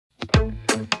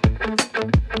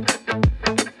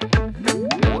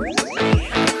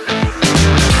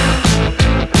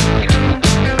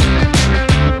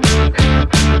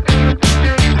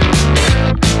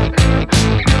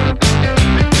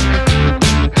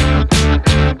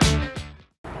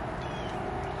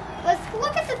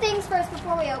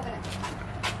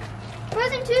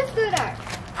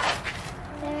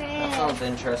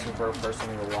Interesting for a person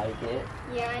who like it.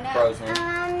 Yeah, I know. Frozen.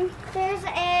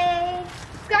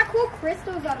 It's got cool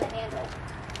crystals on the handle.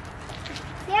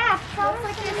 Yeah, looks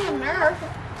like there's some Nerf.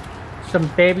 Some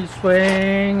baby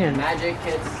swing and Magic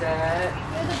kit set.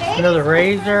 another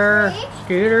razor,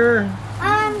 scooter.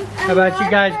 How about you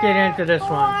guys get into this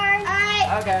one?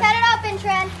 Alright, Okay. cut it open,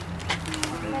 Trent.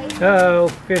 Uh-oh,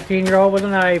 15-year-old with a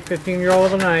knife,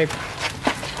 15-year-old with a knife.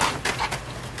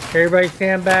 Everybody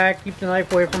stand back, keep the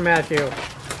knife away from Matthew.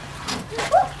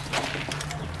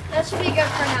 That should be good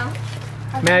for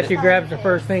now. Matthew grabs the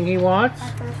first thing he wants.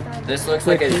 This looks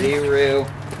like a Zero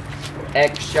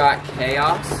X-Shot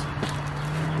Chaos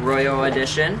Royal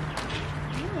Edition.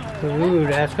 Ooh,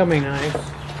 that's gonna be nice.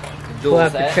 Dual We'll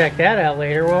have set. to check that out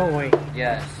later, won't we?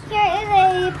 Yes. Here is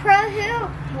a Pro Hoop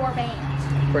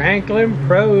warband. Franklin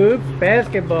Pro Hoops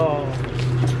basketball.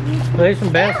 Play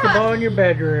some basketball in your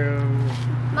bedroom.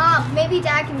 Mom, maybe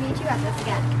Dad can beat you at this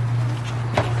again.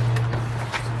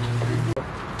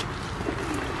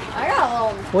 I got a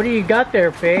little What do you got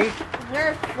there, Faith?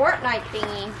 Nerf Fortnite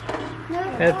thingy.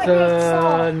 That's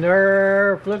a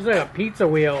Nerf. Looks like a pizza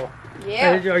wheel.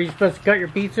 Yeah. Are you supposed to cut your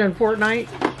pizza in Fortnite?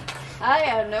 I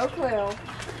have no clue.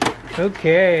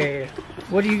 Okay.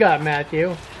 What do you got,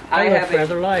 Matthew? I That have looks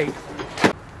rather light.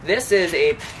 This is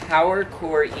a Power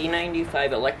Core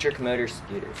E95 electric motor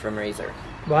scooter from Razer.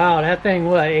 Wow, that thing,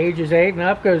 what, ages 8 and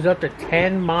up, goes up to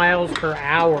 10 miles per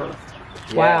hour.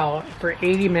 Yeah. Wow, for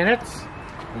 80 minutes?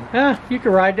 Huh, you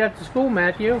can ride that to school,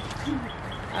 Matthew.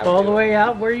 All the way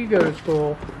out where you go to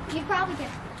school. You probably can.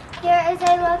 There is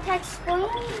a low-tech swing.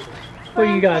 What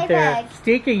do you got there?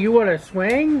 Stika, you want a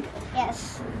swing?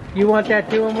 Yes. You want that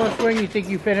 2-in-1 swing? You think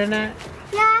you fit in that?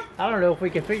 Yeah. I don't know if we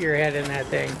can fit your head in that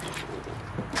thing.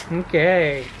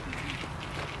 Okay.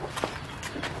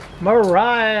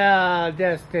 Mariah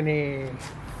Destiny.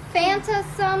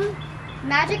 Phantasm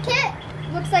Magic Kit.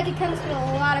 Looks like it comes with a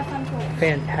lot of fun tools.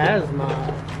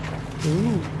 Phantasma.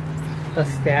 Ooh.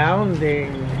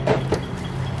 Astounding.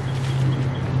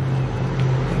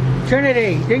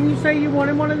 Trinity, didn't you say you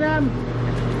wanted one of them?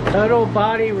 Total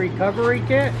Body Recovery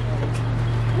Kit?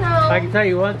 No. I can tell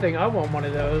you one thing, I want one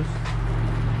of those.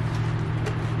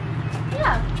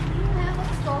 Yeah. That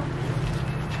looks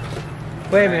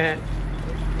cool. Wait a minute.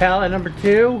 Pallet number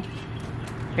 2.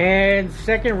 And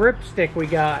second ripstick we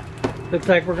got. Looks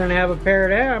like we're going to have a pair of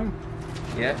them.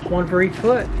 Yeah. One for each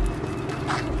foot.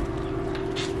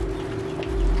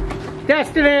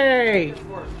 Destiny!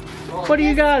 What do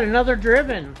you got? Another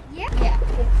driven. Yeah.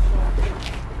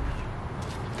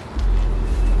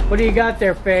 What do you got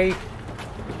there, Faith?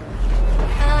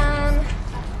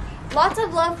 Lots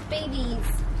of love babies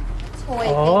toy.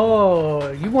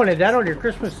 Oh, you wanted that on your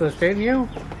Christmas list, didn't you?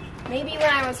 Maybe when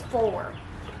I was 4.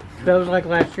 That was like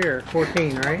last year,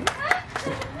 14, right?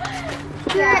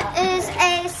 Here is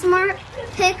a Smart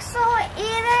Pixel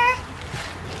Eater.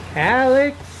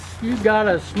 Alex, you got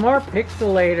a Smart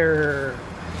Pixelator.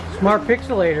 Smart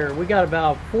Pixelator. We got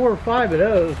about 4 or 5 of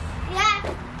those.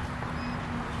 Yeah.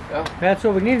 Oh. That's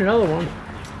what we need, another one.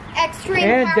 Extreme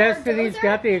And Power Destiny's Dozer.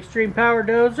 got the Extreme Power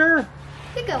Dozer.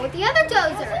 Could go with the other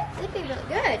dozer. It'd be really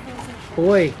good.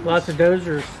 Boy, lots of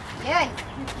dozers. Yeah.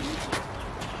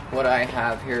 What I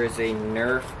have here is a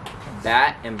Nerf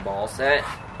bat and ball set.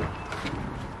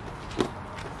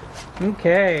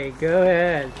 Okay, go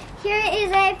ahead. Here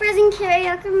is a prison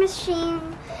karaoke machine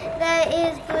that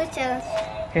is Bluetooth.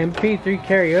 MP3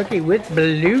 karaoke with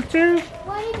Bluetooth?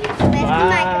 What did you do?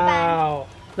 Wow.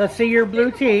 Let's see your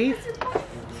blue teeth.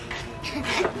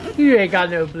 You ain't got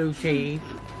no blue teeth.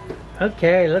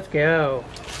 Okay, let's go.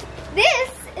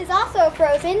 This is also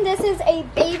frozen. This is a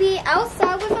baby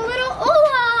Elsa with a little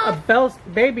Olaf.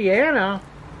 Baby Anna.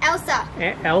 Elsa.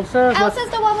 Elsa? Elsa's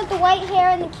the one with the white hair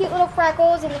and the cute little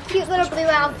freckles and the cute little blue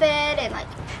outfit and like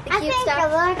the cute stuff. I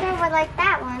think a little girl would like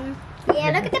that one.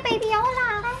 Yeah, look at the baby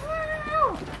Olaf.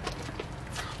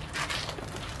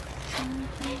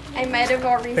 I might have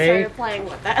already started playing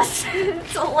with this.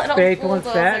 It's a little Faith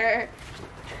wants that.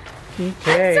 bulldozer.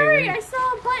 Okay. Sorry, I saw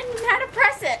a button. How to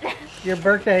press it. Your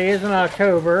birthday is in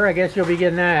October. I guess you'll be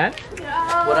getting that.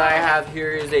 What I have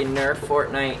here is a Nerf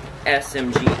Fortnite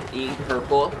SMG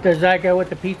purple. Does that go with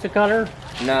the pizza cutter?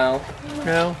 No,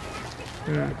 No?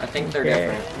 I think they're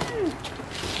Okay.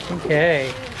 different.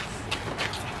 Okay.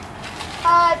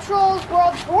 Trolls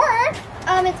World Tour.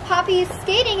 It's Poppy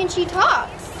skating and she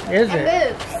talks. Is and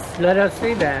it? moves. Let us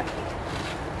see that.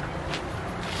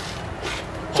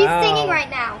 She's Wow. singing right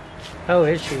now. Oh,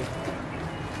 is she?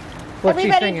 What's she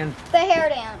Everybody, singing? the hair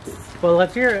dance. Well,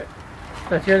 let's hear it.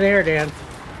 Let's hear the hair dance.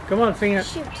 Come on, sing it.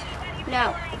 Shoot.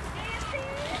 No.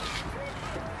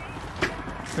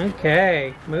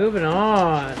 Okay, moving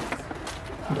on.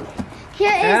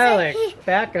 Here is Alex,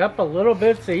 back up a little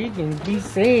bit so you can be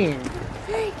seen.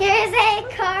 Here's a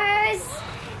Cars.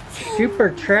 Super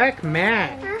Track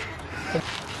Matt.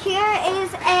 Here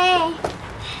is a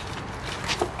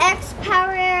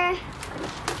X-Power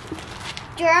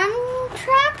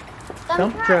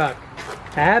Dump truck.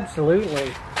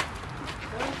 Absolutely.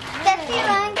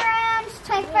 59 grams,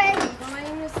 25.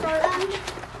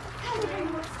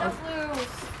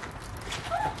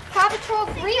 Paw Patrol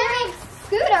 3-wheel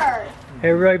scooter.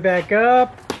 Everybody back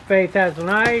up. Faith has a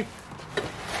knife.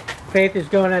 Faith is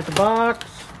going at the box.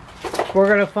 We're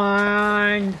going to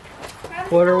find...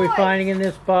 What are we finding in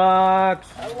this box?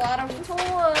 A lot of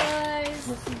toys.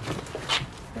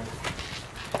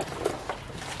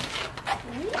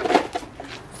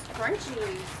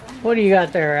 Scrunchies. What do you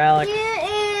got there, Alex? Here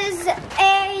is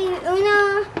a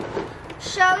Uno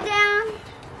Showdown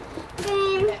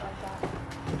game.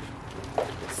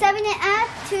 7 and up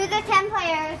to the 10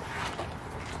 players.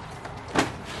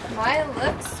 My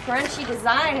Look Scrunchy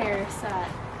Designer set.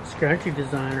 Scrunchy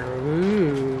designer.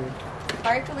 Ooh.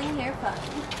 Sparkling hair fun.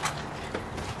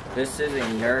 This is a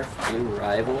Nerf Blue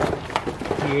Rival.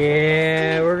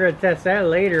 Yeah, we're going to test that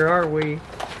later, aren't we?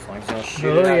 As long as you don't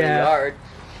shoot it out of the yard.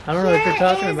 I don't know what you're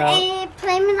talking about. Here is a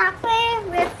play Monopoly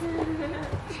with...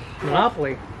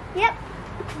 Monopoly. Yep.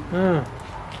 Huh.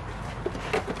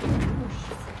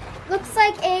 Looks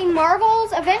like a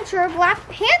Marvel's Adventure Black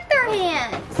Panther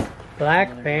hand. Black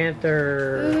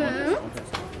Panther.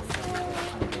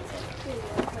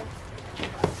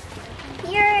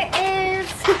 Here is...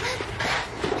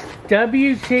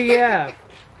 WTF.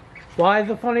 Why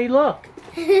the funny look?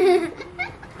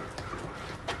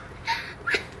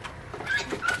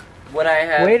 What I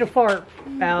have... Way to fart,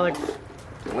 Alex.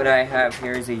 What I have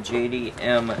here is a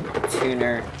JDM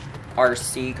Tuner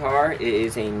RC car. It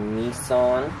is a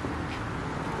Nissan.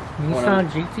 Nissan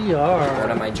GTR.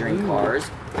 One of my dream cars.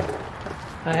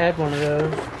 I had one of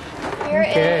those. Here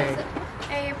Okay. is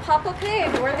a Papa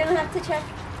Pig. We're gonna have to check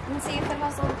and see if it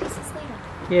has all the pieces later.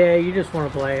 Yeah, you just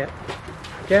want to play it.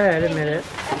 Go ahead, admit it.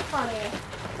 That's funny.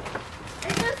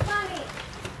 It's just funny.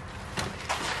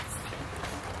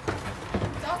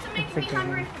 It also makes me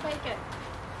hungry for bacon.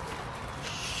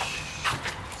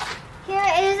 Here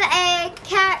is a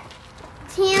cat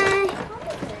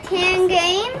tan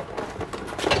game.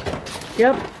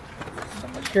 Yep.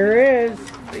 Sure is.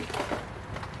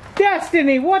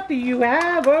 Destiny, what do you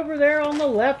have over there on the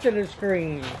left of the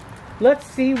screen? Let's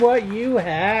see what you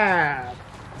have.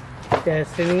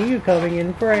 Destiny, you coming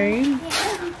in frame?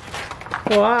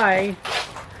 Why?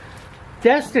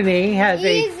 Destiny has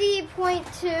a... Easy Point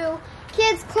 2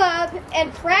 Kids Club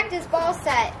and practice ball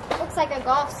set. Looks like a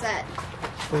golf set.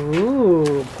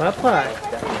 Ooh, putt-putt.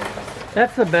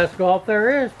 That's the best golf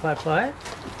there is, putt-putt.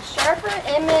 Sharper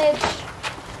Image.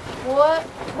 What?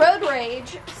 Road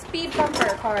Rage Speed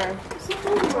Bumper car.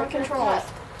 For controls.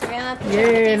 We're gonna have to check the Yay,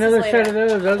 pieces another later. set of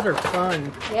those. Those are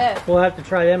fun. Yeah. We'll have to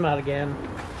try them out again.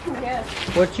 Yeah.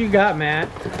 What you got, Matt?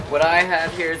 What I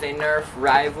have here is a Nerf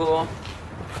Rival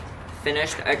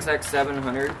finished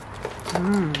XX700.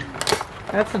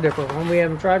 That's a different one. We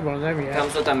haven't tried one of them yet.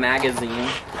 Comes with a magazine.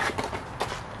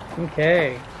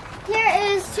 Okay. Here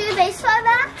is 2 baseball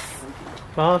bats.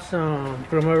 Awesome.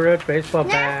 Put them over that baseball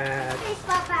bat.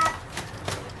 Baseball bat.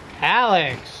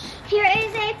 Alex. Here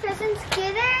is a prison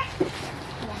scooter.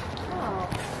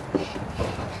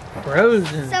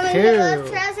 Frozen Someone 2. who loves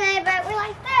Frozen, but we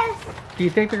like this. Do you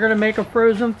think they're going to make a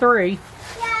Frozen 3?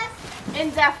 Yes.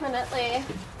 Indefinitely.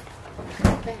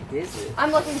 Is it?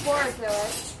 I'm looking forward to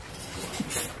it.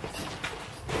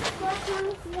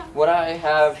 What I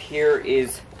have here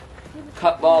is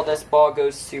cut ball. This ball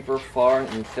goes super far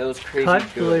and feels crazy Cut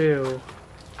good. glue.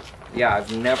 Yeah,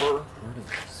 I've never heard of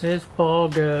this. This ball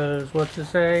goes, what's it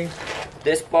say?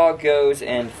 This ball goes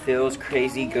and feels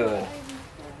crazy good.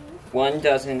 1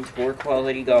 dozen tour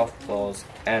quality golf balls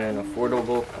at an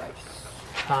affordable price.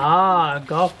 Ah,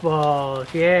 golf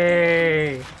balls.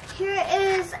 Yay. Here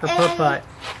is For a putt-putt.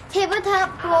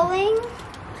 tabletop bowling.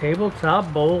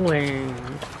 Tabletop bowling.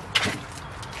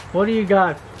 What do you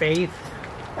got, Faith?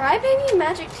 Crybaby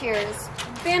Magic Tears.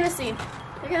 Fantasy.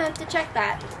 You're gonna have to check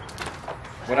that.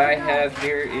 What I have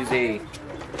here is a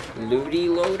Looty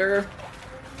Loader.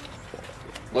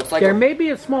 Looks like There may be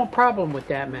a small problem with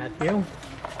that, Matthew.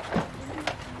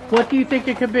 What do you think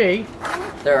it could be?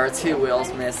 there are 2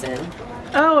 wheels missing.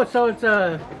 Oh, so it's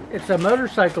a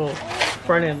motorcycle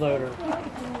front end loader.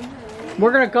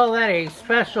 We're gonna call that a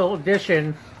special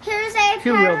edition Here's a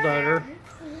 2-wheel loader.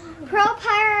 Pro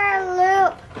Power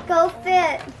Loop Go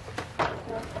Fit.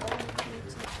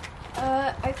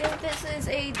 I think this is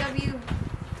a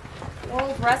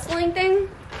World Wrestling thing.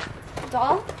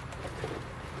 Doll.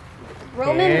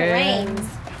 Roman Yeah. Reigns.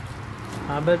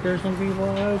 I bet there's some people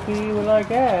who would like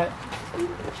that.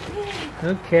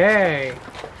 Okay.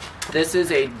 This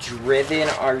is a driven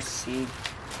RC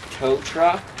tow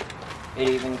truck. It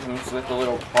even comes with a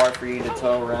little car for you to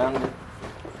tow around.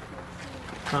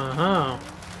 Uh-huh.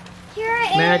 Here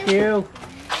is Matthew,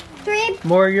 three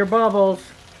more of your bubbles.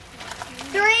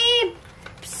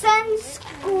 Sun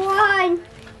Squad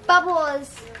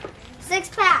bubbles. 6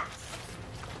 packs.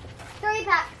 3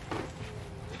 packs.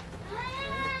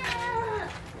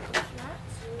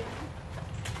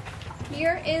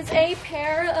 Here is a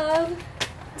pair of,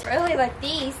 I really like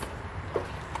these.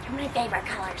 They're my favorite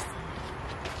colors.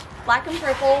 Black and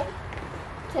purple.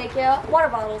 Take out water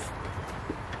bottles.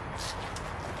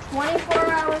 24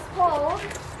 hours cold,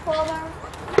 12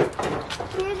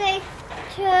 hours. Here's a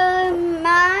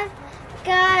tomato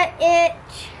it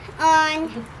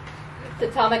on The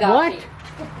Tamagotchi. What?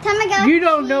 Tamagotchi. You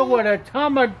don't know what a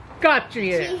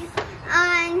Tamagotchi is.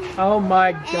 On Oh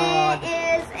my God.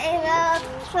 It is a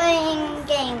playing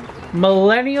game.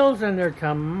 Millennials and their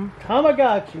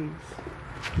Tamagotchis.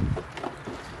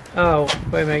 Oh,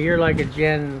 wait a minute. You're like a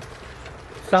Gen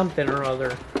something or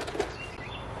other.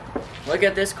 Look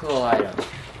at this cool item.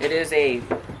 It is a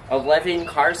 11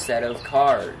 car set of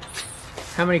cars.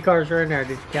 How many cars are in there?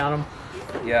 Did you count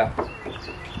them? Yeah,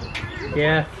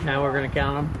 Yeah, now we're going to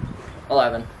count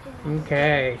 11. them.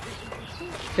 Okay.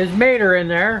 Is Mater in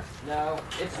there? No,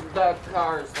 it's the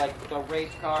cars, like the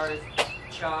race cars,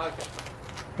 Chug.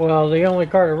 Well, the only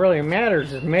car that really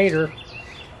matters is Mater.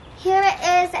 Here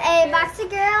is a Boxy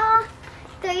Girl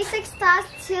 36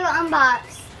 dots to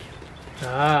unbox.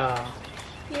 Ah.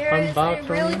 Here is a Unbox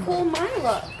really them. cool My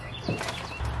Look.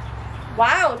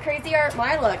 Wow, crazy art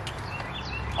My Look.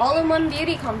 All-in-one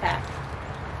beauty compact.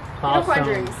 No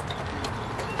quadrants. Awesome.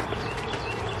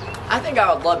 I think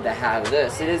I would love to have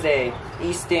this. It is a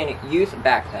Easton Youth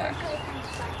backpack.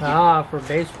 Ah, for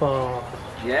baseball.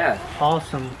 Yeah,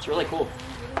 Awesome. it's really cool.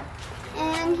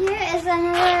 And here is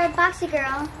another Boxy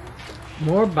Girl.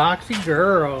 More boxy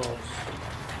girls.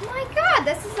 Oh my god,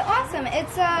 this is awesome.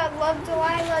 It's a Love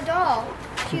Delilah doll.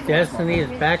 She's Destiny is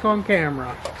back on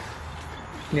camera.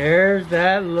 There's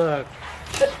that look.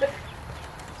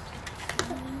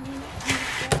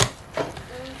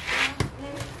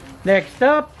 Next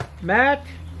up, Matt,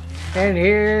 and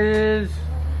his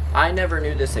I never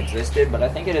knew this existed, but I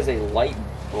think it is a light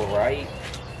bright.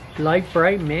 Light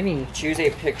Bright Mini. Choose a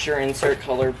picture, insert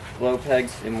color glow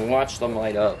pegs, and watch them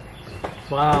light up.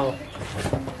 Wow.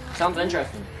 Sounds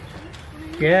interesting.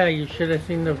 Yeah, you should have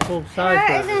seen the full size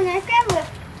Here is version. a Nerf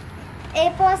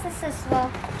with A+ assist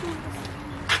wheel.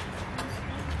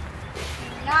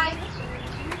 nice.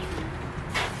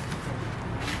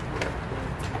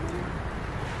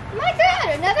 Oh my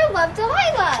god, another Love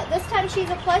Delilah. This time she's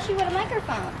a plushie with a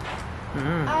microphone.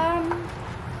 Mm.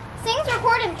 Sings,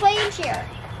 record, and play and share.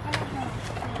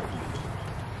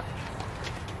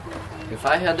 If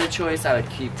I had the choice, I would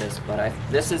keep this, but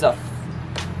this is a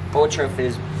Ultra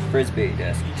Frisbee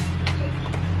disc.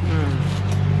 Mm.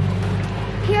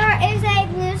 Here is a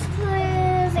Blue's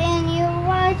Clues and you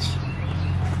watch.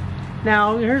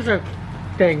 Now, here's a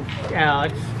thing,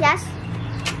 Alex. Yes.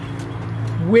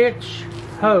 Which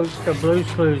host of Blue's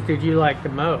Clues did you like the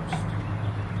most?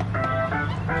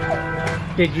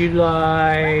 Did you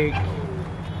like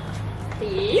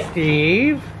Steve.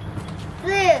 Steve?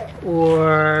 Blue.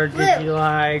 Or did Blue. you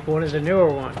like one of the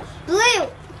newer ones? Blue.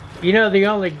 You know the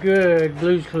only good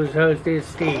Blue's Clues host is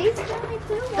Steve.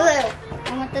 Blue.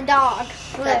 I'm with the dog.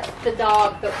 Blue. That's the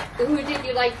dog. Who did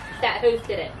you like that hosted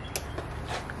it?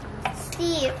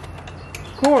 Steve.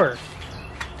 Of course.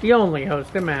 The only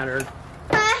host that mattered.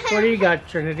 What do you got,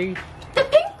 Trinity? The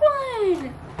pink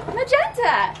one!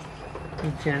 Magenta!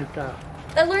 Magenta.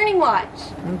 The Learning Watch.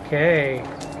 Okay.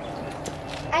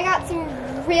 I got some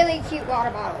really cute water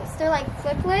bottles. They're like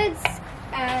flip lids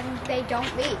and they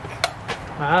don't leak.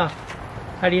 Ah.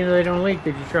 How do you know they don't leak?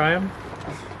 Did you try them?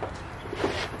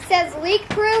 It says leak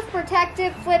proof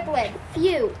protective flip lid.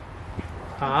 Phew.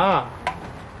 Ah.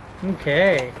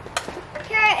 Okay.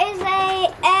 Here is a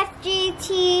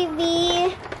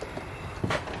FGTV.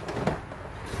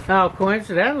 Now,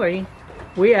 coincidentally,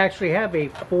 we actually have a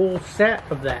full set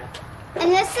of that.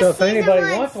 And this So is if anybody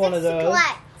season wants 1, one of 6 to those,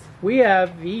 collect. we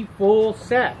have the full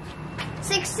set.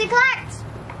 6 to collect.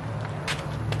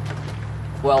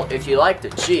 Well, if you like to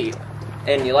cheat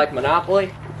and you like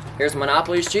Monopoly, here's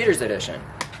Monopoly's Cheaters Edition.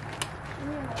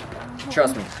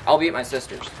 Trust me, I'll beat my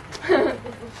sisters.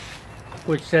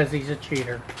 Which says he's a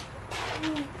cheater.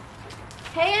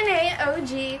 K&A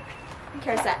OG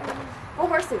carousel. 4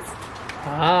 horses.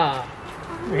 Ah.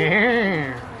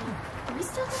 Yeah. We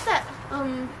still have that,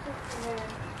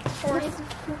 horse.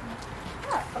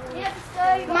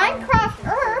 Minecraft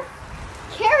Earth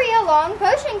carry along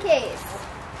potion case.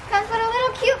 Comes with a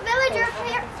little cute villager.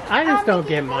 I just don't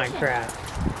get Minecraft.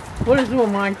 What is with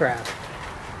Minecraft?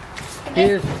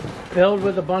 You just filled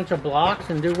with a bunch of blocks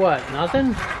and do what?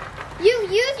 Nothing? You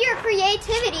use your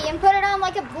creativity and put it on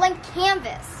like a blank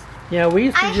canvas. Yeah, we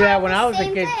used to I do that had when the I was a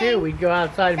same kid thing too. We'd go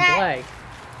outside and that- play.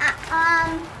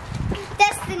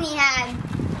 Destiny had.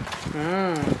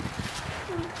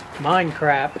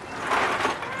 Minecraft.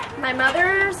 My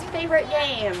mother's favorite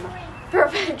game.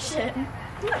 Perfection.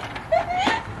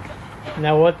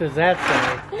 Now what does that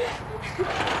say?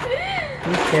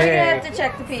 We're gonna Okay. have to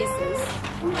check the pieces.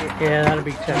 Yeah, that'll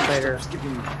be checked later.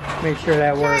 Make sure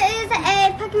that So works. it is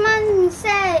a Pokemon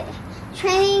set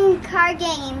training card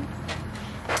game.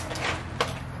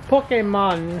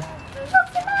 Pokemon. Pokemon!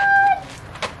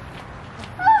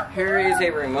 Oh, Here is a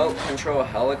remote control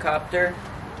helicopter.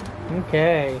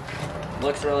 Okay.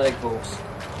 Looks really cool.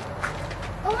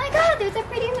 oh my god, there's a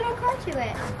pretty little car to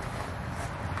it.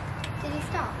 Did he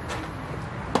stop?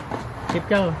 Keep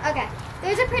going. Okay.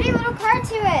 There's a pretty little car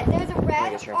to it. There's a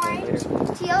red, guess you're orange,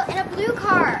 teal, and a blue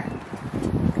car.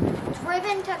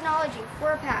 Driven technology,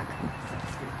 4-pack.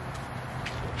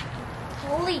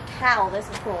 Holy cow, this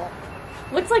is cool.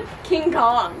 Looks like King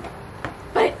Kong,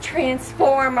 but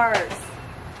Transformers.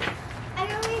 I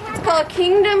only have It's called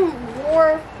Kingdom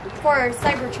War for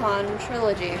Cybertron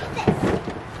Trilogy.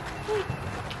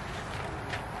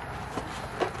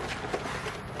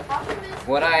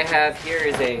 What I have here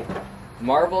is a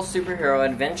Marvel superhero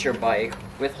adventure bike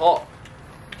with Hulk.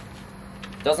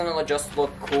 Doesn't it just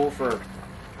look cool for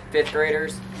 5th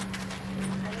graders?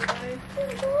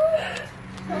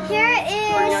 Here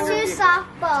is 2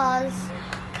 softballs.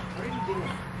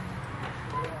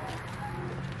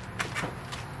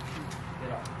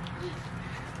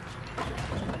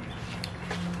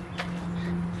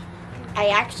 I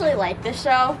actually like this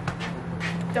show.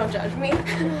 Don't judge me.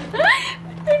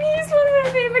 And he's one of my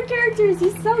favorite characters.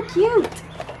 He's so cute.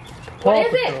 Paw What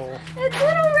is it? Patrol. It's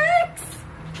Little Rex.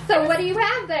 So what do you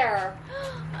have there?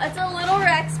 It's a Little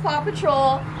Rex Paw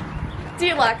Patrol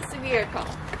Deluxe vehicle.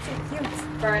 So cute.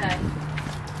 Very nice.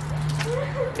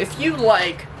 If you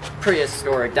like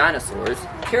prehistoric dinosaurs,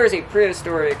 here's a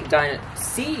prehistoric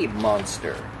sea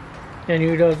monster. And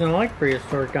who doesn't like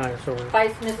prehistoric dinosaurs? By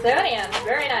Smithsonian.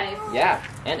 Very nice. Yeah,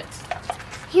 and it's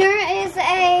Here is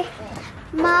a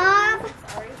mob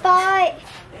bot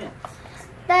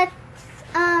that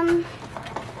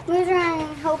moves around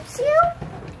and helps you.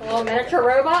 A little miniature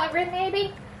robot,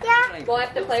 maybe? Yeah. We'll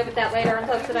have to play with that later and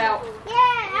test it out. Yeah,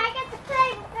 I get to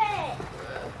play with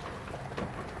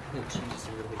it.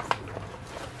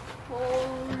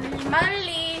 Holy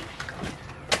moly.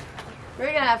 We're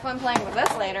gonna have fun playing with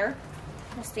this later.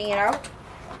 Testing it out.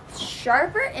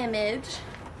 Sharper Image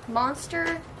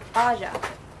Monster Aja.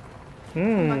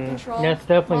 control That's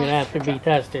definitely gonna have to be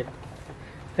tested.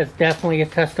 That's definitely a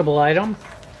testable item.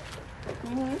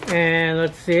 And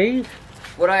let's see.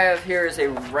 what I have here is a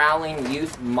Rowling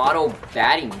Youth model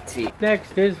batting tee.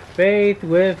 Next is Faith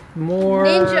with more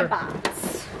Ninja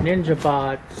bots. Ninja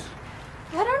bots.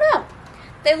 I don't know.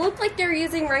 They look like they're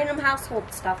using random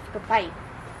household stuff to fight.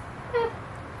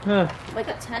 Huh. Like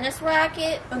a tennis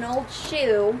racket, an old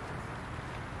shoe.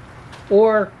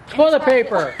 Or toilet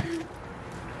paper.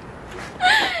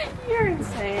 You're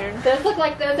insane. Those look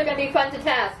like those are going to be fun to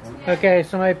test. Okay,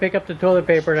 somebody pick up the toilet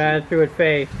paper that I threw at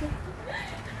Faith.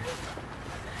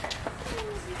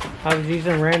 I was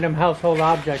using random household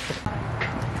objects.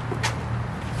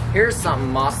 Here's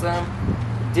something awesome.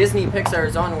 Disney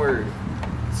Pixar's Onward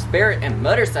Spirit and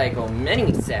Motorcycle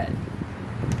mini set.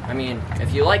 I mean,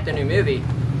 if you like the new movie,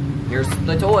 here's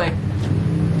the toy.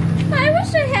 I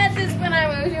wish I had this when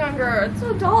I was younger. It's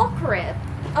a doll crib.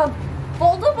 A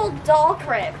foldable doll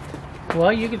crib.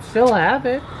 Well, you could still have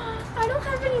it. I don't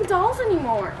have any dolls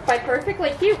anymore. Quite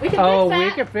perfectly cute. We can Oh, fix we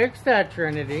that. can fix that,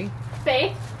 Trinity.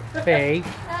 Faith. Faith.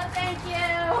 Oh, thank you.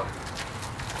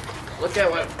 Look at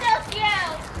what. So cute.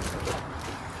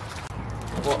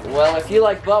 Well, if you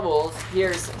like bubbles,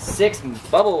 here's 6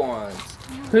 bubble ones.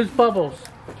 Who's Bubbles?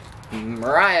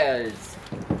 Mariah's.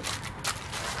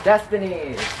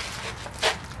 Destiny's.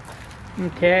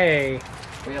 Okay.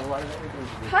 We have a lot of everything.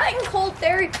 Hot and cold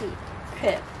therapy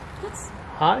kit. That's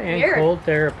Hot and weird. cold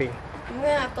therapy. I'm gonna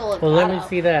have to look Well, that let me up.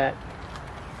 see that.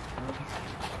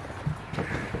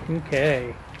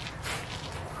 Okay.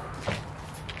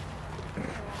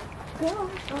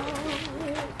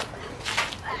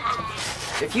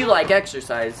 If you like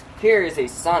exercise, here is a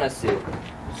sauna suit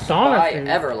Sauna by suit.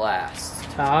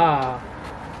 Everlast. Ah.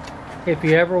 If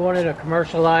you ever wanted a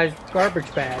commercialized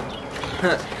garbage bag.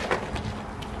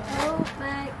 Oh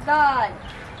my god.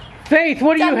 Faith,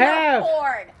 what do you The have?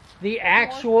 Board. The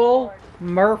actual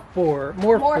Morph board.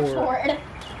 Morph board.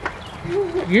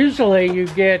 Usually you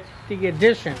get the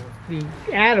addition, the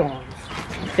add-ons.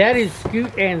 That is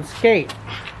Scoot and Skate.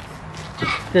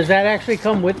 Does that actually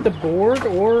come with the board,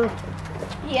 or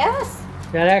Yes.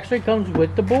 that actually comes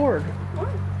with the board?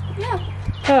 Yeah.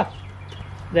 Huh.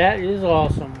 That is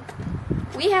awesome.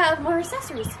 We have more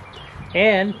accessories.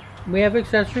 And we have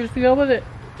accessories to go with it.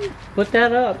 Put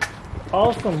that up.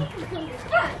 Awesome.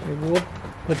 We'll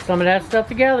put some of that stuff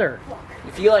together.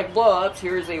 If you like blow-ups,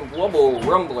 here's a Wubble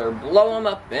Rumbler. Blow 'em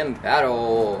up in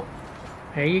battle.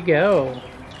 There you go.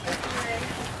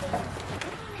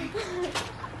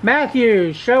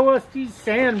 Matthew, show us these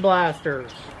sand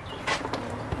blasters.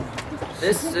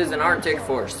 This is an Arctic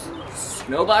Force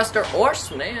Snow Blaster or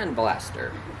Sand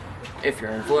Blaster, if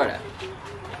you're in Florida.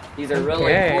 These are really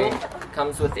Okay. cool.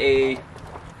 Comes with a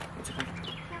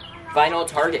vinyl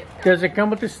target. Does it come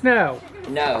with the snow?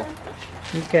 No.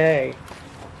 Okay.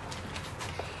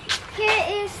 Here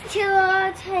is two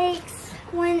little takes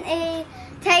when a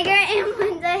tiger and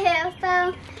when the hair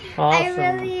fell. Awesome.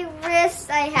 I really wish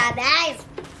I had eyes.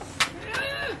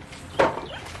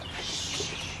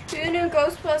 Two new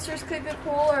Ghostbusters could be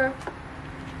cooler.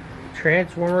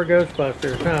 Transformer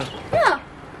Ghostbusters, huh? Yeah.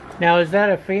 Now, is that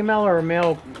a female or a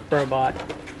male robot?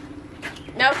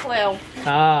 No clue.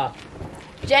 Ah,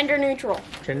 Gender neutral.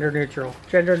 gender neutral.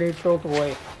 Gender neutral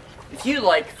toy. If you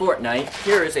like Fortnite,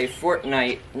 here is a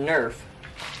Fortnite Nerf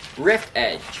Rift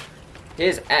Edge.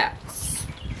 His axe.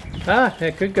 Ah,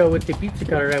 that could go with the pizza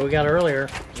cutter that we got earlier.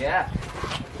 Yeah.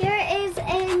 Here is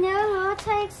a no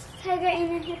latex tiger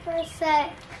and a hippo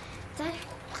set.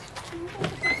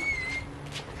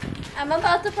 I'm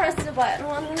about to press the button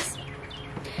on this.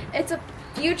 It's a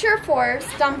Future Force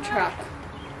dump truck.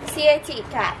 CAT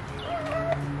cat.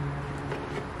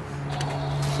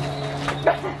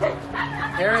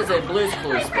 Here is a Blues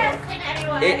Clues book.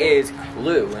 It is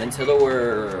Clue into the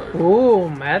World. Ooh,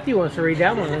 Matthew wants to read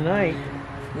that one tonight.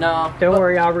 No. Don't but-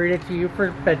 worry, I'll read it to you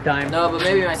for bedtime. No, but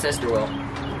maybe my sister will.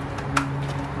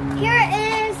 Here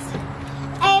is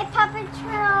a Puppet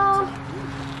Patrol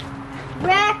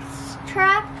Rex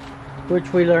truck.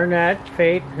 Which we learned that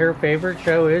Faith, her favorite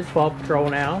show is Paw Patrol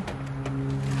now.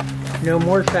 No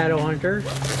more Shadow Hunters.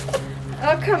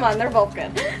 Oh, come on, they're both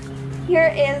good.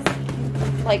 Here is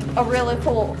like a really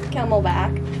cool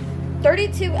camelback.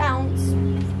 32-ounce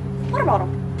water bottle.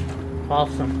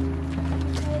 Awesome.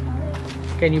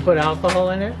 Can you put alcohol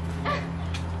in it?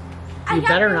 You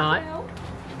better not.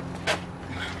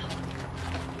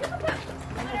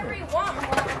 Whatever you want in a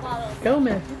water bottle. Go,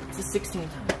 man. It's a 16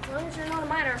 time. As long as you're not a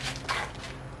minor.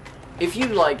 If you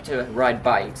like to ride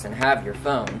bikes and have your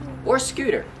phone or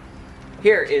scooter,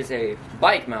 here is a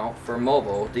bike mount for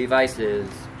mobile devices.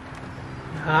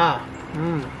 Ah,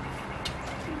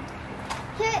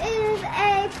 Here is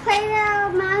a Play-Doh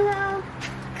Mango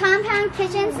compound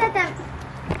kitchen set that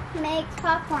makes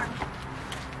popcorn.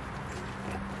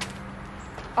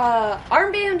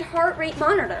 Armband heart rate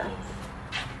monitor.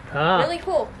 Ah. Really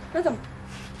cool. Rhythm.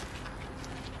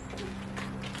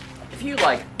 If you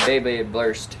like Beyblade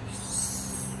Burst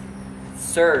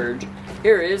Surge,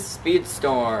 here is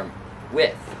Speedstorm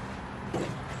with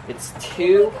it's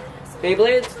 2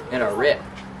 Beyblades and a rip.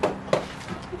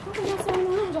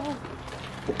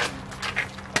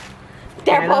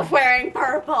 They're Anna? both wearing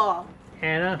purple.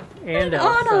 Anna and Anna.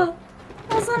 Elsa.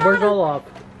 Elsa and Where's Anna. Olaf?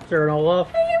 Is there an Olaf?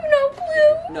 I have no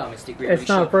clue. No, Mystique, we It's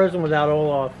not Frozen without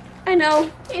Olaf. I know.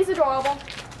 He's adorable.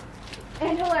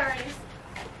 And hilarious.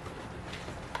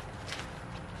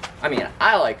 I mean,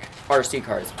 I like RC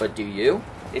cars, but do you?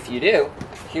 If you do,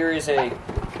 here is a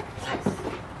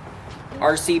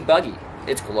RC buggy.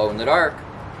 It's glow in the dark.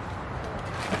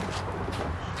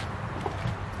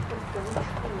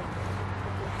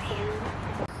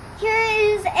 Here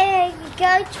is a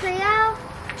Go Trio.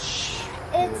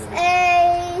 It's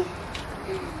a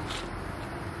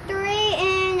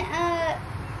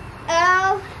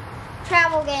 3-in-0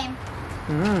 travel game.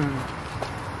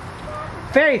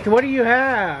 Faith, what do you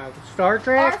have? Star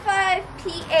Trek?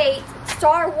 R5P8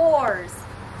 Star Wars.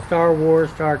 Star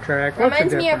Wars, Star Trek. What's the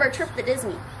Reminds me of our difference? trip to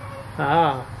Disney.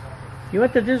 Ah. You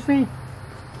went to Disney?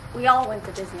 We all went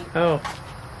to Disney. Oh.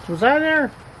 Was I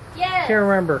there? Yes. Can't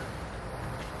remember.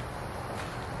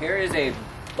 Here is a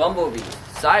Bumblebee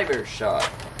Cyber Shot.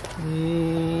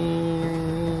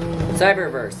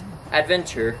 Cyberverse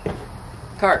Adventure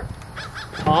Cart.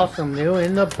 Awesome. New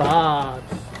in the box.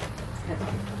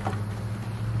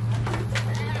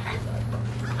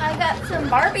 I got some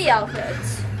Barbie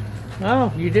outfits.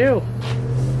 Oh, you do?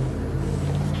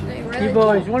 They really You've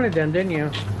always wanted them, didn't you?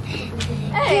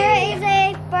 Hey, Here is a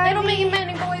little Barbie mini men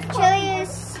and boys club.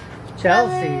 Chili's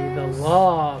Chelsea, the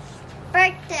Lost.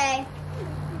 birthday.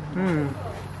 Hmm.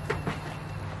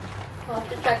 We'll have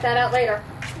to check that out later.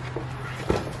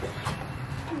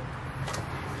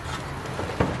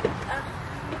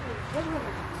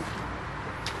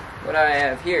 What I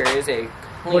have here is a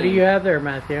clean... What do you have there,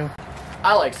 Matthew?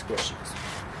 I like squishies.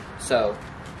 So,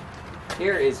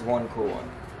 here is one cool one.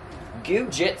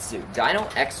 Goo-Jitsu Dino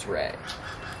X-Ray.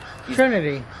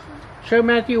 Trinity, show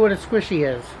Matthew what a squishy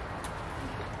is.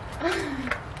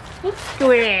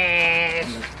 Squish!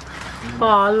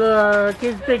 Oh, look,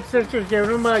 his big sister's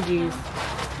giving him muggies.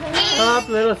 Oh,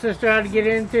 little sister had to get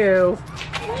in too.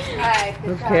 Alright,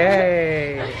 good job.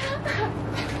 Okay.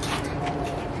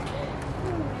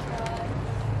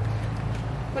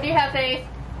 What do you have, Faith?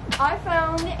 I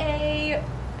found a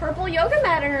purple yoga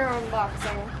mat in her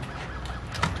unboxing.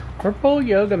 Purple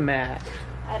yoga mat.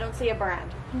 I don't see a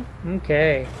brand.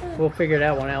 Okay, we'll figure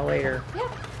that one out later. Yeah.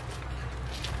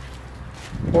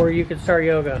 Or you could start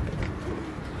yoga.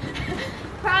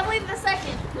 Probably the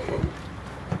second.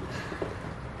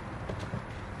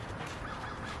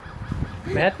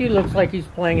 Matthew looks like he's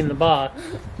playing in the box.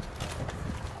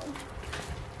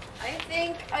 I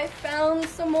think I found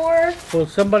some more Will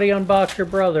somebody unbox your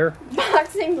brother?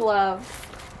 boxing gloves.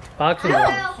 Boxing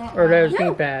gloves? Or those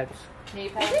knee pads? Knee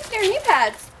I pads. think they're knee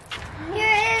pads.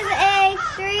 Here is a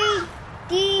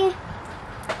 3D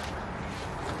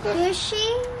Gushy.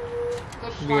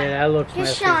 Yeah, that looks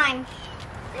Just messy. shine.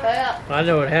 Well, I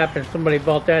know what happened. Somebody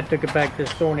bought that, took it back to the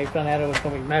store, and they found out it was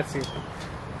going to be messy.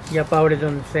 Yep, I would have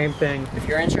done the same thing. If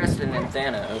you're interested in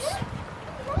Thanos,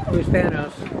 Who's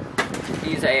Thanos?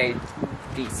 he's a...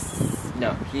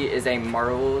 he is a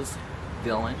Marvel's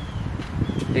villain.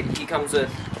 He comes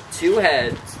with 2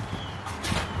 heads,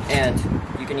 and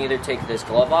you can either take this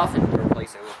glove off and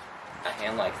replace it with a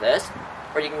hand like this,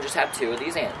 or you can just have 2 of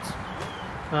these hands.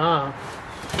 Ah,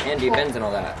 And depends and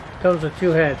all that. comes with 2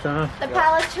 heads, huh? The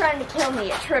pallet's trying to kill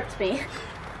me. It tripped me.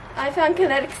 I found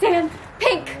kinetic sand.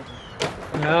 Pink.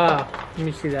 Ah, let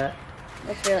me see that.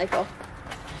 That's really cool.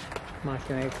 My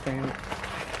kinetic stand.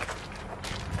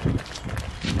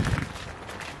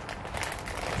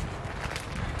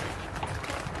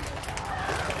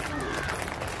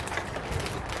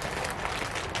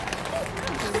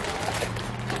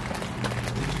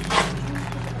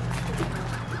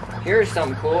 Here's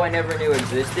something cool I never knew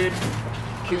existed.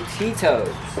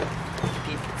 Cutitos.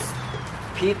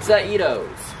 Pizza-itos.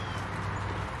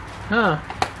 Huh.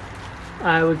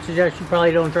 I would suggest you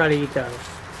probably don't try to eat those.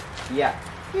 Yeah.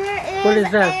 Here is What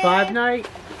is that, a 5 Night?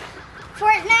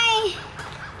 Fortnite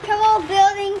couple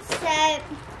building set.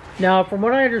 Now, from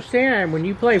what I understand, when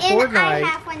you play And I Fortnite,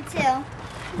 have one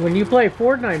too. when you play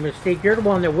Fortnite, Mystique, you're the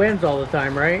one that wins all the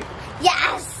time, right?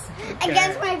 Yes! Okay.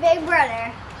 Against my big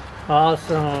brother.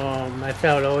 Awesome. That's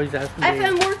how it always has to be. I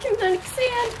found more kinetic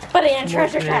sand, but in a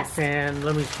treasure Kinetic chest. sand.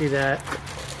 Let me see that.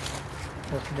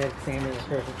 What's kinetic sand in the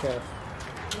treasure chest?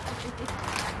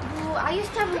 Ooh, I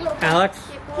used to have a little Alex?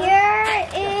 Here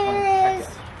is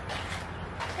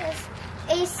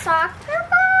a soccer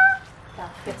ball.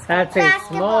 That's a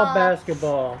small Basketball.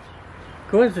 basketball.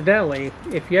 Coincidentally,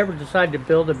 if you ever decide to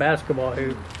build a basketball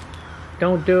hoop,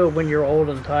 don't do it when you're old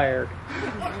and tired.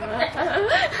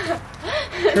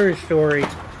 True story.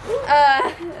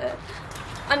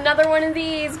 Another one of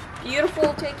these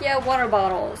beautiful takeout water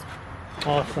bottles.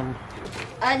 Awesome.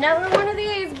 Another one of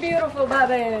these beautiful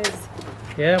bubbies.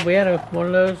 Yeah, we had one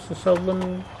of those. We sold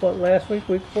them, what, last week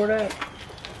before that?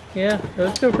 Yeah,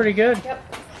 those feel pretty good.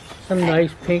 Yep. Some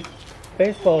nice pink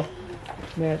baseball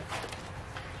mitts.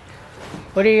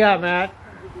 What do you got, Matt?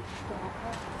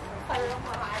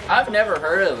 I've never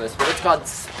heard of this, but it's called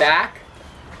SPAC.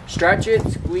 Stretch it,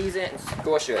 squeeze it, and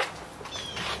squish it.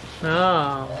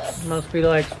 Oh, must be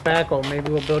like spackle.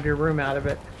 Maybe we'll build your room out of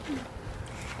it.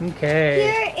 Okay.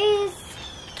 Here is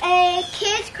a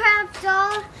Kids Craft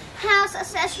Doll House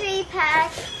Accessory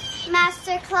Pack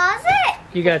Master Closet.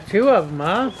 You got 2 of them,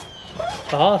 huh?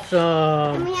 And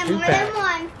Awesome. we have 2 more than pack.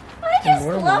 one. I just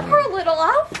More love money. her little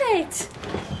outfit.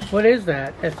 What is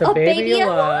that? It's a Oh, baby,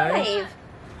 alive.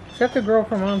 Is that the girl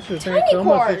from Monsters Inc.? Tiny It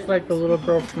almost corn. looks like the little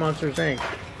girl from Monsters Inc.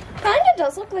 Kinda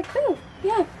does look like poo.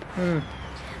 Yeah. Hmm.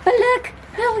 But look,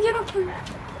 little unicorn.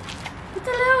 It's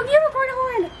a little unicorn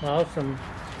horn. Awesome.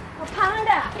 We're pounding it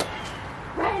out.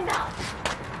 Right now.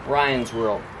 Ryan's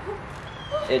World.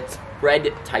 It's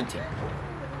Red Titan.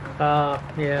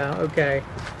 Yeah, okay.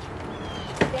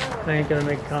 I ain't gonna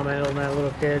make a comment on that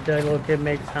little kid. That little kid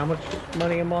makes how much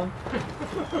money a month?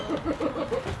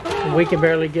 We can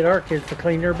barely get our kids to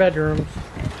clean their bedrooms.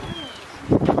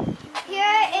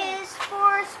 Here is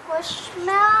for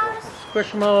Squishmallows.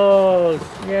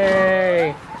 Squishmallows!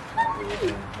 Yay!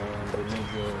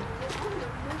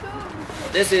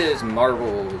 This is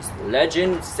Marvel's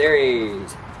Legend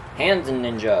Series Hands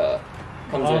Ninja.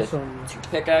 Comes Awesome. with 2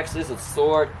 pickaxes, a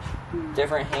sword,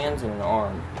 different hands, and an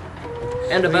arm.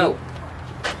 And a bow.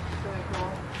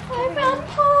 I found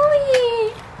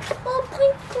Polly. Little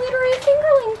pink glittery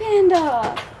fingerling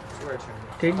panda.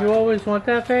 Did you always want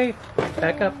that, Faith?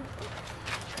 Back up.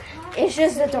 It's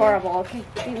just adorable. Okay,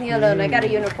 leave me alone. I got a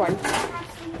unicorn.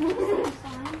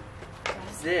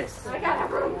 What's this? I got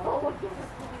a room full of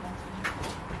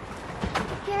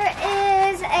Here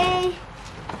is a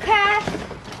craft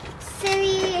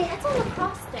city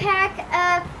pack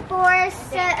of 4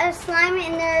 set of slime,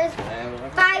 and there's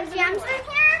 5 gems in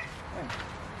here.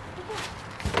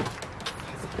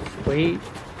 Sweet.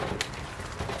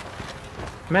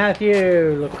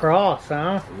 Matthew, lacrosse,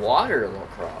 huh? Water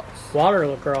lacrosse. Water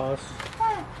lacrosse.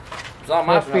 It's all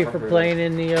my Must be for playing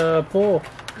in the pool.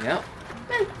 Yep.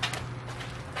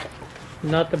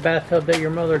 Not the bathtub that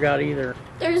your mother got either.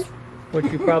 There's Which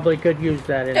you probably could use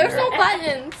that in there's there. no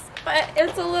buttons, but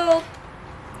it's a little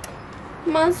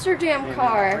Monster Jam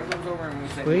car.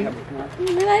 Sweet. I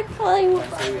like playing with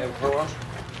Say we have a car wash.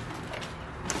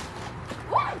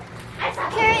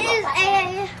 Here is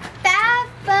a bath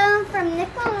foam from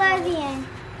Nickelodeon.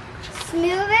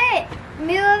 Smooth it,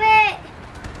 move it,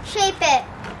 shape it.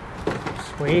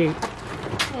 Sweet.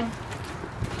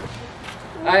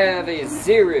 I have a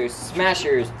Zero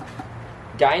Smashers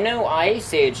Dino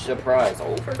Ice Age surprise.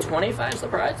 Over 25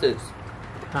 surprises.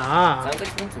 Ah. Sounds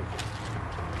expensive.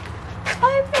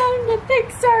 I found a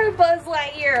Pixar Buzz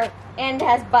Lightyear and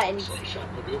has buttons.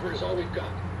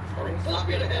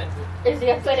 Is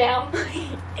he upside down?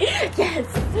 Yes.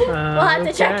 We'll have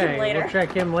to check him later. We'll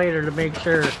check him later to make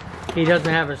sure he doesn't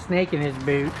have a snake in his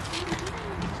boot.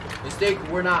 Mistake,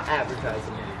 we're not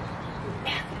advertising it.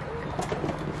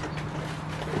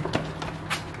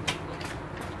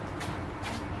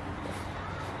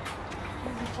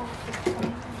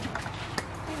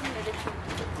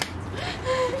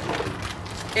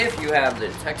 If you have the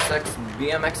Texas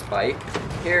BMX bike,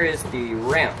 here is the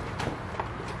ramp.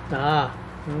 Ah,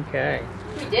 okay.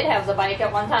 We did have the bike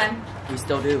at one time. We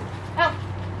still do. Oh,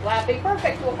 well, that'd be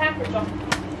perfect. We'll package them.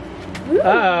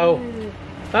 Uh-oh.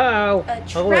 Uh-oh. A I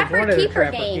always Trapper wanted a Keeper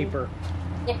Trapper game. Keeper.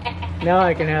 Now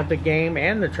I can have the game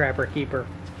and the Trapper Keeper.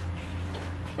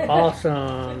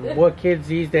 Awesome. What kids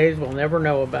these days will never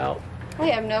know about. We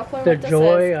have no clue The what this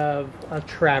joy is. of a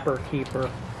Trapper Keeper.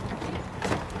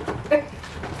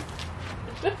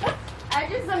 I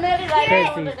just admitted I Kids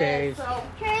didn't know these what it days. is, so.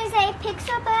 Here is a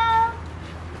pixel bell.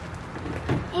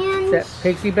 And Is that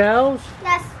Pixie Bells?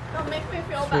 yes, Don't make me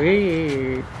feel bad.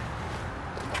 Sweet.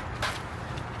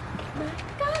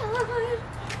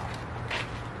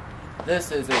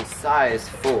 This is a size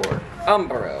 4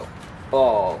 Umbro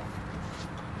ball.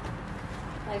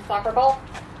 Like soccer ball.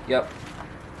 Yep.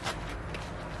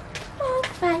 Oh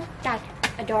my god.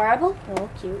 Adorable, little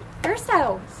cute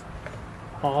hairstyles.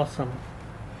 Awesome.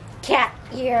 Cat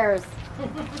ears.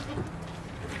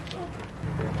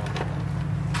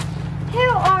 here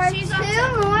are 2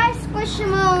 more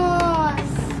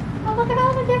Squishmallows. Oh, look at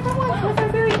all the different ones. Those are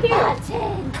very cute.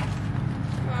 Button.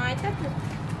 I took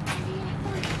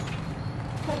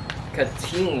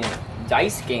Katine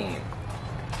dice game.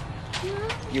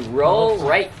 You roll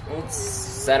right and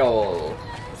settle.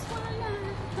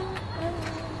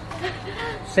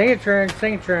 Sing it, Trin.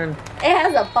 Sing it, Trin. It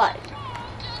has a button.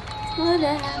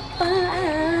 Wanna have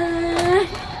fun.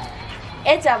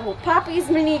 It's a Poppy's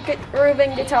mini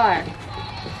Reuben guitar.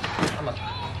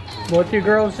 What do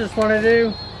girls just want to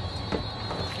do?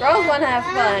 Girls want to have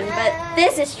fun, but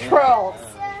this is trolls.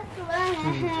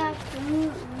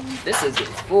 This is a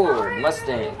Ford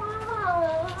Mustang.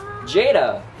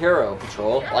 Jada Hero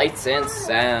Patrol lights and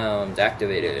sounds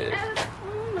activated.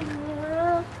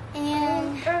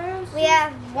 And we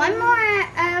have 1 more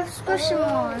of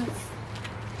Squishmallows.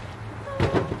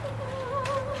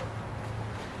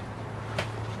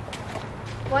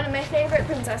 One of my favorite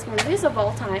princess movies of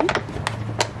all time.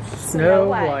 Snow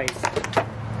White.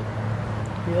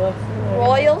 You love Snow White?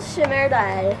 Royal Shimmer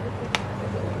Day.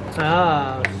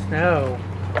 Ah, snow.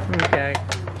 Okay.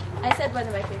 I said one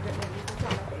of my favorite movies. It's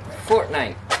not my favorite.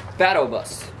 Fortnite Battle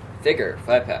Bus figure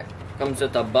 5-pack. Comes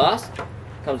with a bus.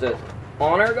 Comes with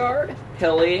Honor Guard,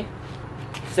 Hilly,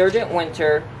 Sergeant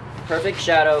Winter, Perfect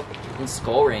Shadow, and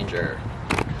Skull Ranger.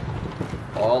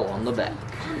 All on the back.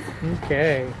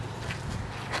 Okay.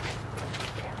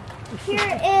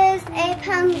 Here is a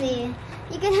pansy.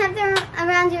 You can have them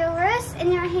around your wrist,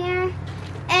 in your hair,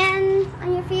 and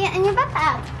on your feet and your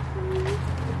backpack.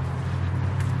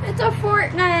 It's a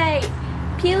Fortnite.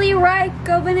 Peely right,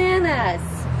 go bananas.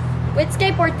 With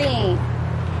skateboard theme.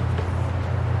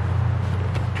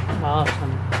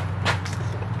 Awesome.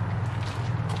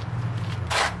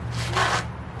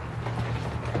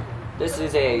 This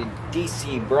is a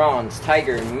DC Bronze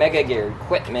Tiger Mega Gear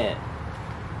Equipment.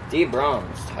 D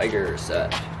Bronze Tiger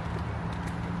set.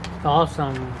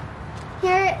 Awesome.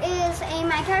 Here is a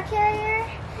micro carrier.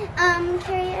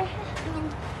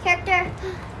 Character.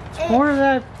 More of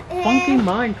that funky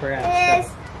Minecraft Is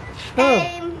stuff.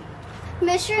 a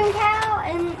mushroom cow,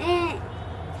 and it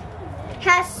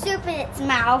has soup in its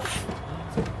mouth.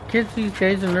 Kids these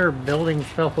days and they're building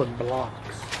stuff with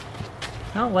blocks.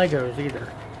 Not Legos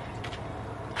either.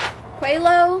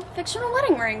 Quelo fictional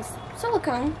wedding rings,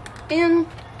 silicone, and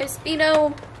a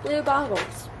Speedo blue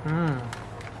goggles.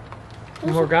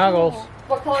 More goggles.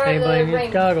 What color are Anybody the needs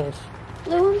rings? goggles?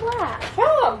 Blue and black.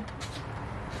 Show 'em.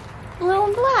 Blue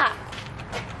and black.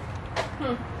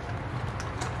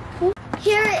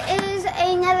 Here is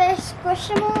another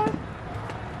Squishmallow.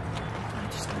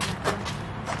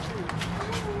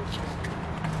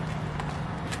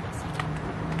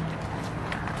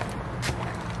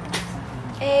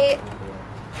 A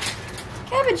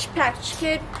Cabbage Patch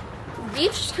Kid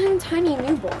Beach Tiny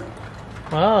Newborn.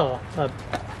 Oh, a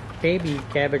baby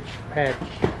Cabbage Patch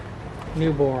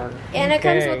newborn. And it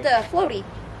comes Okay. with the floaty.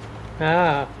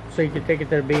 Ah, so you can take it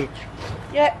to the beach.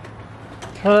 Yep.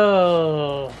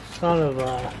 Oh, son of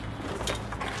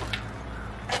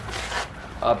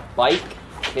A bike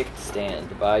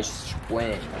kickstand by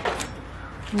Swing.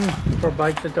 for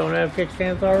bikes that don't have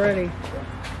kickstands already.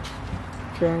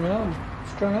 Drone home.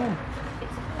 It's drone home.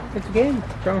 It's a game.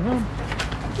 Drone home.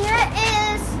 Here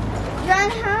is Run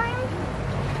Home.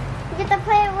 You get to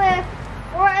play with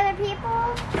 4 other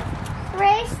people.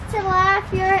 Race to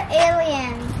laugh your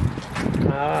alien.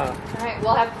 Ah, Alright,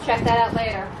 we'll have to check that out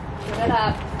later. Give it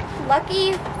up.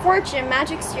 Lucky Fortune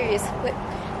Magic Series with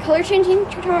color changing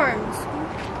charms.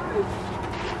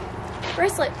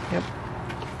 Bracelet. yep.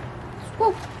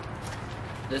 Whoa.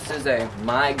 This is a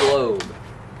My Globe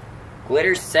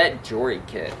glitter set jewelry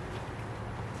kit.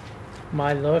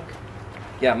 My look.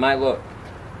 Yeah, My Look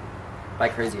by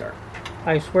Crazy Art.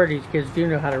 I swear these kids do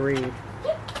know how to read.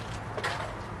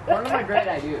 One of my grade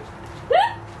I do.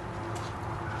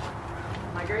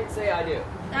 My grades say I do.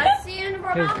 That's the end of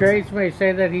our His box. grades may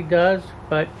say that he does,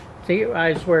 but see,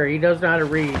 I swear he does know how to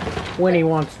read when he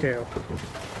wants to.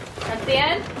 That's the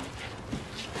end?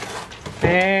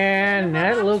 And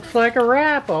that looks like a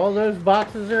wrap. All those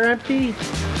boxes are empty.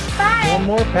 Bye. One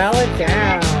more pallet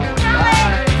down.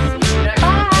 Bye.